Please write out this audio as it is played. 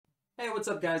Hey, what's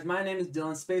up guys? My name is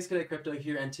Dylan, Space Cadet Crypto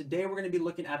here, and today we're going to be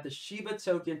looking at the Shiba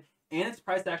token and its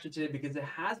price action today because it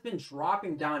has been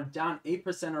dropping down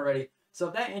 8% already. So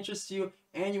if that interests you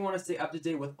and you want to stay up to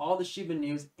date with all the Shiba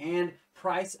news and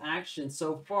price action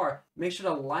so far, make sure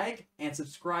to like and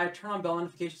subscribe, turn on bell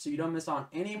notifications so you don't miss on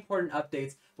any important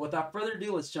updates. But without further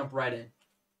ado, let's jump right in.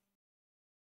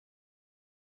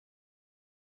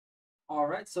 All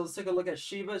right, so let's take a look at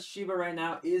Shiba. Shiba right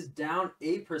now is down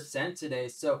 8% today.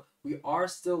 So we are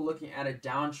still looking at a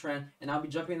downtrend, and I'll be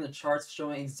jumping in the charts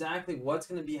showing exactly what's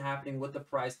going to be happening with the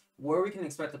price, where we can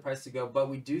expect the price to go. But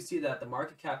we do see that the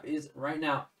market cap is right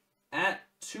now at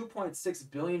 $2.6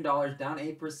 billion, down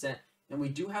 8%. And we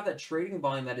do have that trading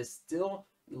volume that is still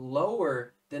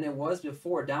lower than it was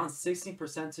before, down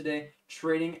 16% today,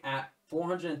 trading at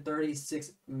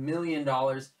 $436 million.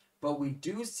 But we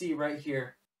do see right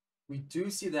here, we do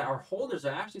see that our holders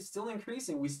are actually still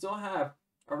increasing. We still have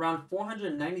around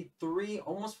 493,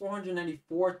 almost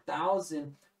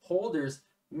 494,000 holders,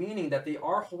 meaning that they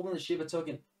are holding the Shiba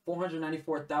token,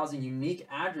 494,000 unique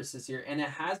addresses here, and it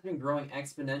has been growing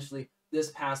exponentially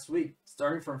this past week,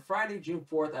 starting from Friday, June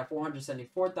 4th at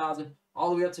 474,000,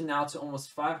 all the way up to now to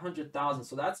almost 500,000.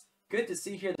 So that's good to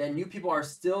see here that new people are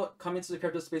still coming to the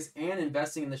crypto space and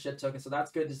investing in the SHIB token. So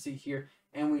that's good to see here.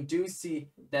 And we do see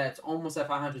that it's almost at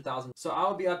 500,000. So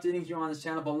I'll be updating here on this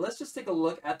channel, but let's just take a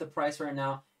look at the price right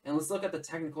now. And let's look at the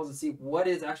technicals and see what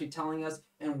is actually telling us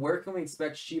and where can we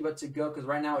expect Shiba to go, because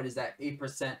right now it is at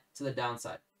 8% to the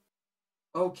downside.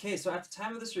 Okay, so at the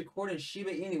time of this recording,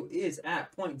 Shiba INU is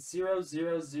at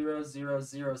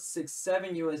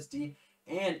 0.000067 USD,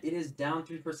 and it is down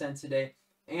 3% today.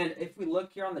 And if we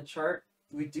look here on the chart,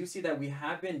 we do see that we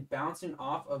have been bouncing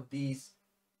off of these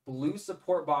blue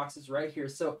support boxes right here.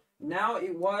 So now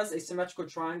it was a symmetrical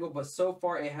triangle, but so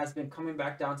far it has been coming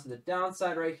back down to the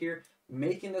downside right here,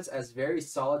 making this as very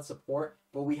solid support.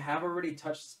 But we have already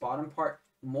touched this bottom part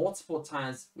multiple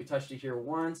times. We touched it here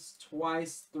once,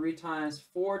 twice, 3 times,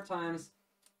 4 times,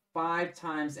 5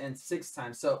 times, and 6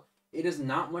 times. So it is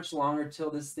not much longer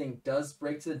till this thing does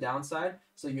break to the downside.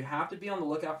 So you have to be on the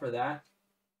lookout for that,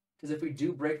 because if we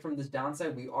do break from this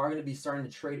downside, we are going to be starting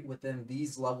to trade within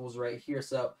these levels right here.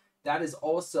 So that is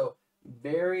also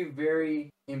very,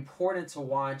 very important to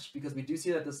watch, because we do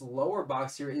see that this lower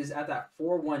box here is at that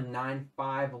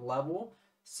 4195 level.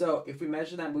 So if we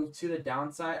measure that move to the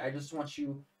downside, I just want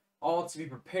you all to be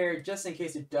prepared just in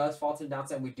case it does fall to the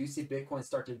downside and we do see Bitcoin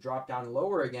start to drop down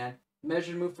lower again.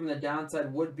 Measured move from the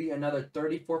downside would be another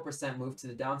 34% move to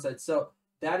the downside. So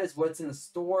that is what's in the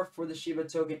store for the Shiba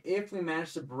token if we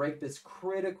manage to break this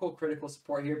critical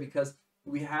support here, because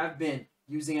we have been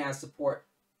using it as support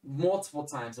multiple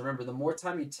times. Remember, the more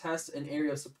time you test an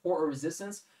area of support or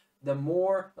resistance, the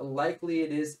more likely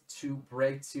it is to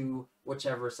break to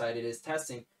whichever side it is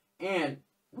testing. And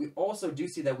we also do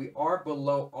see that we are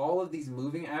below all of these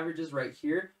moving averages right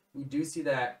here. We do see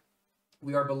that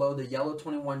we are below the yellow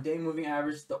 21-day moving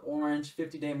average, the orange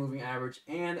 50-day moving average,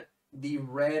 and the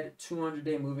red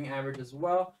 200-day moving average as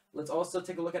well. Let's also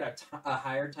take a look at a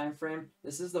higher time frame.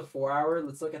 This is the 4-hour.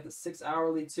 Let's look at the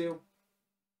 6-hourly too.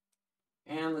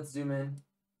 And let's zoom in.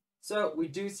 So we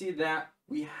do see that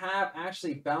we have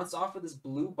actually bounced off of this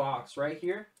blue box right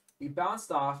here. We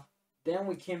bounced off, then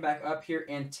we came back up here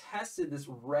and tested this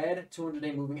red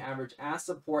 200-day moving average as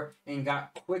support and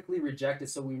got quickly rejected.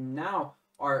 So we now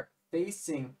are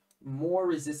facing more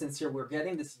resistance here. We're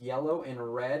getting this yellow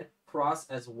and red cross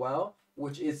as well,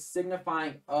 which is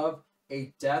signifying of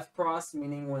a death cross,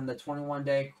 meaning when the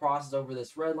 21-day crosses over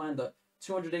this red line, the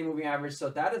 200-day moving average. So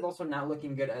that is also not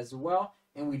looking good as well.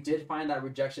 And we did find that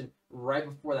rejection right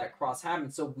before that cross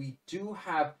happened. So we do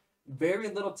have very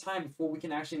little time before we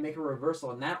can actually make a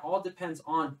reversal. And that all depends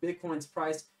on Bitcoin's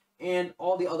price and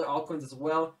all the other altcoins as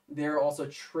well. They're also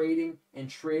trading and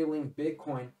trailing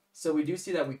Bitcoin. So we do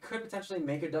see that we could potentially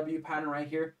make a W pattern right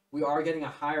here. We are getting a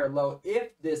higher low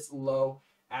if this low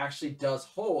actually does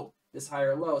hold this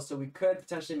higher low. So we could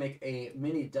potentially make a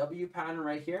mini W pattern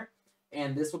right here.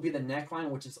 And this will be the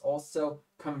neckline, which is also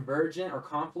convergent or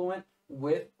confluent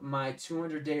with my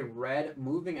 200-day red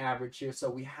moving average here. So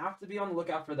we have to be on the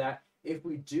lookout for that. If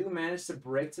we do manage to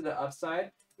break to the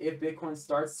upside, if Bitcoin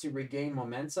starts to regain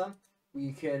momentum,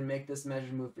 we can make this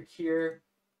measured move for here.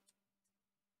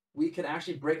 We can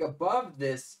actually break above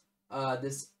this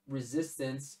this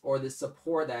resistance or this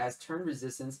support that has turned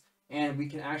resistance, and we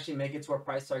can actually make it to our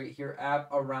price target here at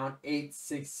around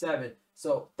 867.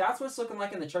 So that's what it's looking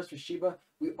like in the charts for Shiba.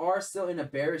 We are still in a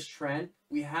bearish trend.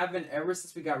 We have been ever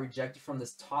since we got rejected from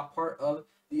this top part of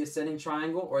the ascending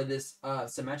triangle, or this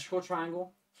symmetrical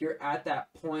triangle here at that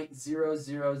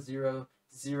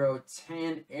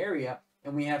 0.000010 area.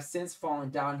 and we have since fallen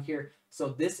down here. So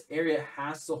this area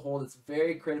has to hold. It's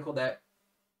very critical that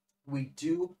we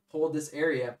do hold this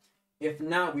area. If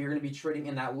not, we are going to be trading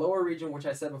in that lower region, which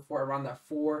I said before, around that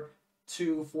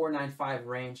 42495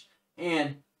 range.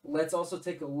 And let's also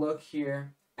take a look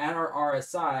here at our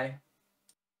RSI.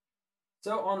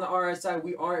 So on the RSI,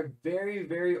 we are very,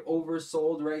 very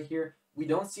oversold right here. We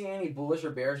don't see any bullish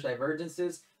or bearish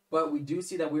divergences, but we do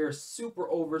see that we are super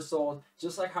oversold,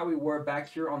 just like how we were back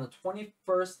here on the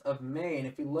 21st of May. And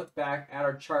if we look back at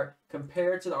our chart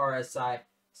compared to the RSI,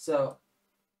 so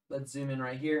let's zoom in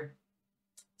right here.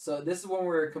 So this is when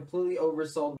we're completely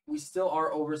oversold. We still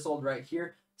are oversold right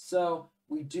here. So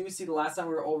we do see the last time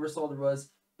we were oversold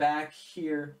was back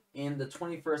here in the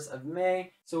 21st of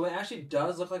May. So it actually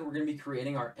does look like we're going to be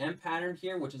creating our M pattern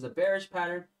here, which is a bearish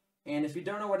pattern. And if you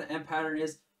don't know what an M pattern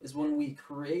is when we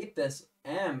create this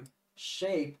M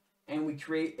shape and we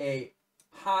create a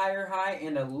higher high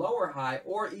and a lower high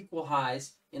or equal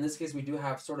highs. In this case, we do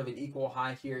have sort of an equal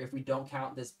high here if we don't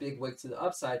count this big wick to the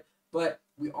upside. But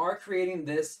we are creating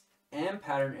this M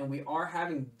pattern and we are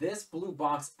having this blue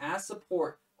box as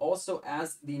support, also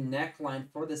as the neckline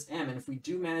for this M. And if we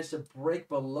do manage to break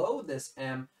below this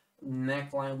M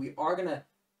neckline, we are going to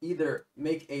either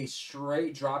make a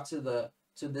straight drop to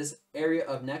this area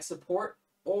of neck support,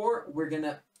 or we're going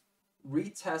to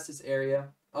retest this area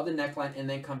of the neckline and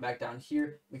then come back down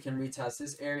here. We can retest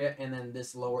this area and then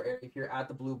this lower area here at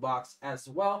the blue box as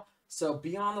well. So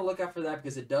be on the lookout for that,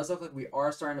 because it does look like we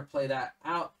are starting to play that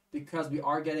out, because we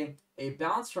are getting a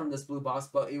bounce from this blue box,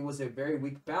 but it was a very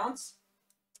weak bounce.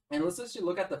 And let's actually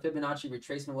look at the Fibonacci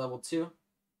retracement level too.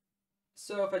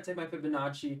 So if I take my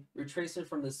Fibonacci retracement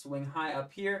from the swing high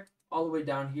up here all the way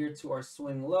down here to our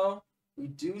swing low, we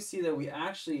do see that we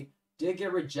actually did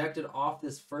get rejected off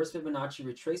this first Fibonacci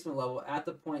retracement level at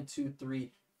the 0.235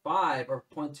 or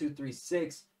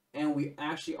 0.236, and we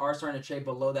actually are starting to trade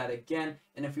below that again.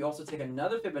 And if we also take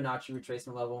another Fibonacci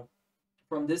retracement level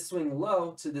from this swing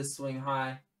low to this swing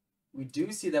high, we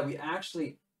do see that we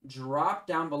actually drop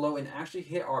down below and actually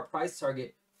hit our price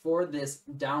target for this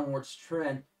downwards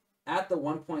trend at the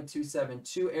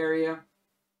 1.272 area.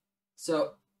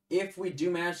 So if we do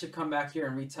manage to come back here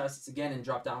and retest this again and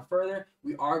drop down further,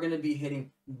 we are going to be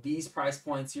hitting these price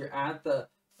points here at the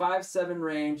 5.7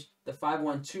 range, the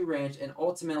 5.12 range, and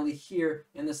ultimately here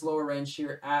in this lower range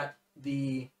here at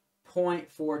the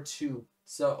 0.42,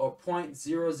 so or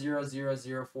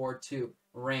 0.000042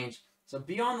 range. So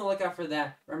be on the lookout for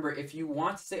that. Remember, if you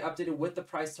want to stay updated with the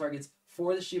price targets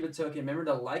for the Shiba token, remember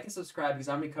to like and subscribe, because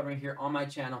I'm going to be covering here on my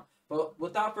channel. But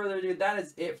without further ado, that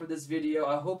is it for this video.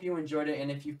 I hope you enjoyed it,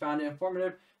 and if you found it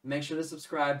informative, make sure to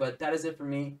subscribe. But that is it for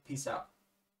me. Peace out.